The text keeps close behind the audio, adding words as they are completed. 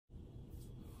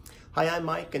Hi, I'm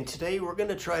Mike, and today we're going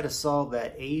to try to solve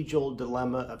that age-old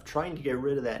dilemma of trying to get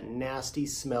rid of that nasty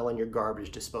smell in your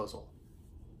garbage disposal.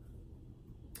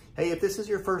 Hey, if this is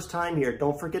your first time here,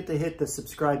 don't forget to hit the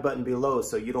subscribe button below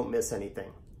so you don't miss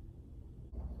anything.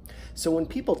 So when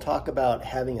people talk about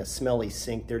having a smelly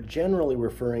sink, they're generally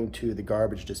referring to the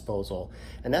garbage disposal.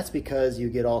 And that's because you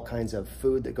get all kinds of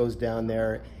food that goes down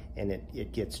there and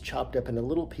it gets chopped up into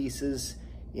little pieces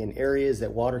in areas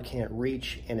that water can't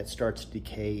reach, and it starts to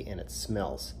decay and it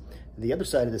smells. The other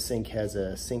side of the sink has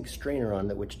a sink strainer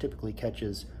on it, which typically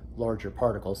catches larger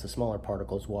particles. The smaller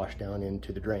particles wash down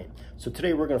into the drain. So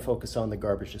today we're going to focus on the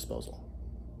garbage disposal.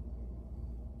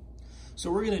 So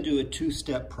we're going to do a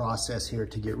two-step process here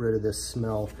to get rid of this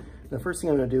smell. The first thing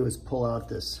I'm going to do is pull out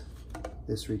this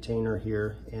retainer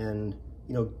here, and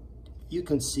you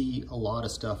can see a lot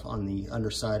of stuff on the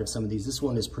underside of some of these. This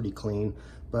one is pretty clean,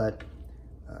 but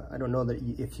I don't know that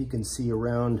if you can see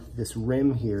around this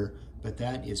rim here, but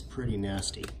that is pretty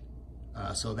nasty.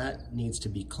 So that needs to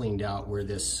be cleaned out where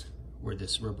this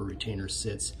rubber retainer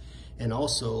sits. And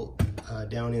also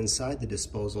down inside the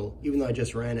disposal, even though I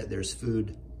just ran it, there's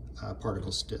food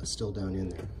particles still down in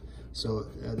there. So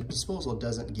the disposal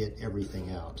doesn't get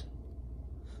everything out.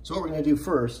 So what we're going to do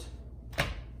first,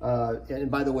 and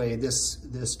by the way, this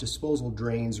disposal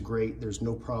drains great. There's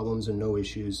no problems and no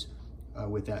issues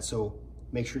with that. So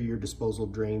make sure your disposal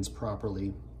drains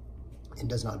properly and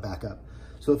does not back up.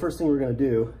 So the first thing we're going to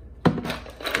do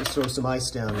is throw some ice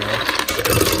down there,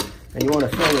 and you want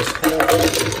to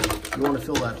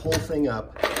fill that whole thing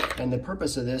up. And the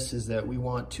purpose of this is that we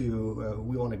want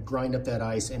to grind up that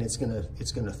ice, and it's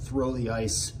gonna throw the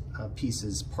ice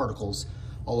particles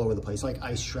all over the place, like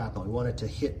ice shrapnel. We want it to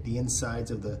hit the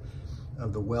insides of the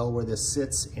well where this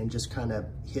sits and just kind of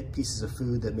hit pieces of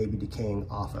food that may be decaying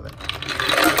off of it.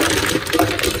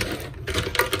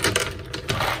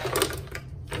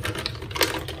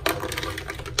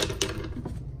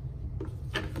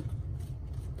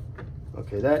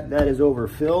 Okay, that is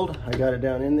overfilled. I got it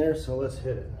down in there, so let's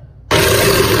hit it.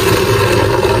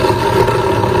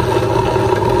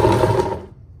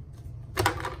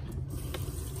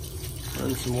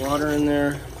 Run some water in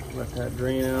there, let that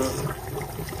drain out.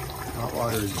 Hot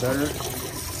water is better.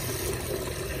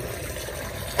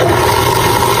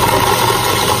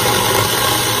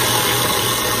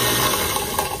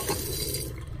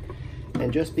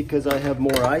 And just because I have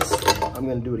more ice, I'm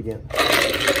going to do it again.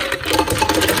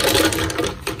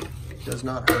 It does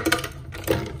not hurt.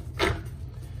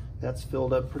 That's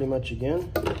filled up pretty much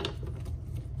again.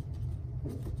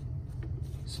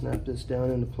 Snap this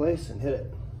down into place and hit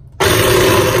it.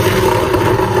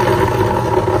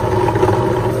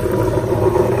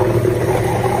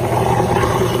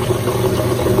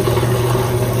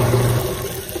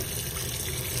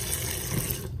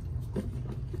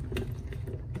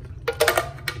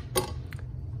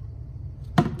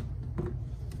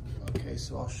 Okay,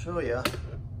 so I'll show you.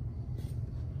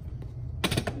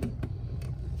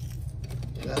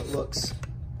 That looks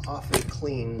awfully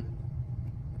clean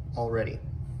already.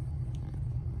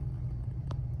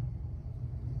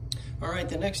 All right,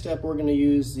 the next step, we're going to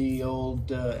use the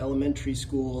old elementary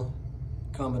school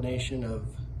combination of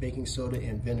baking soda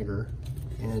and vinegar.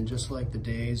 And just like the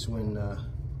days when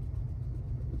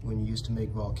you used to make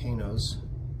volcanoes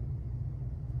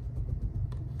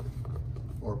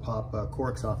or pop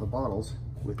corks off of bottles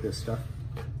with this stuff,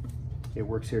 it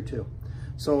works here too.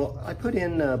 So I put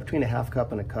in between a half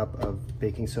cup and a cup of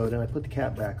baking soda, and I put the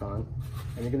cap back on,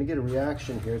 and you're going to get a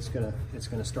reaction here. It's going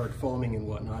to start foaming and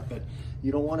whatnot, but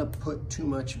you don't want to put too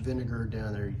much vinegar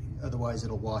down there, otherwise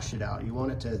it'll wash it out. You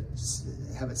want it to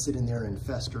have it sit in there and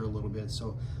fester a little bit.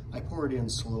 So I pour it in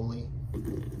slowly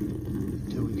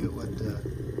until we get what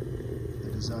the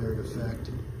desired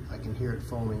effect. I can hear it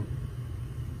foaming.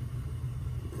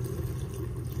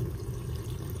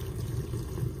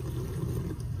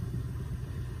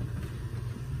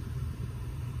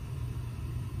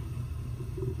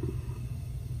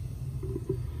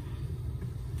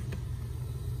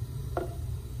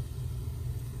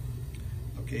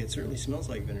 Okay, it certainly smells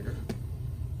like vinegar.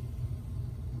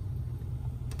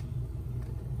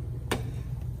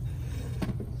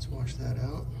 Let's wash that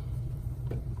out.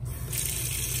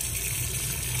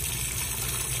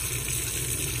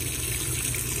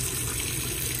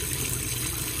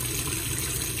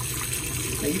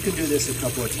 Now you can do this a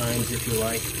couple of times if you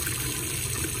like.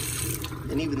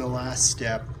 And even the last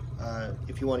step,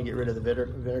 if you want to get rid of the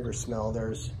vinegar smell,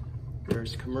 there's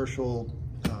commercial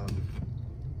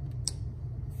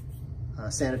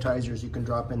sanitizers you can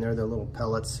drop in there. They're little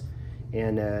pellets,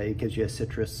 and it gives you a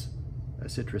citrus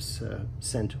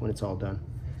scent when it's all done.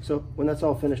 So when that's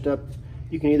all finished up,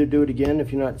 You can either do it again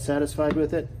if you're not satisfied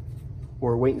with it,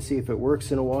 or wait and see if it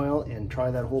works in a while and try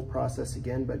that whole process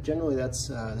again, but generally that's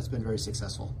been very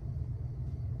successful.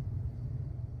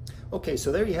 Okay,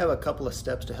 so there you have a couple of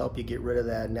steps to help you get rid of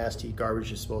that nasty garbage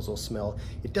disposal smell.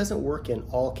 It doesn't work in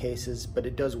all cases, but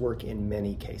it does work in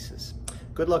many cases.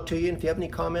 Good luck to you, and if you have any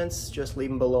comments, just leave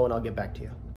them below and I'll get back to you.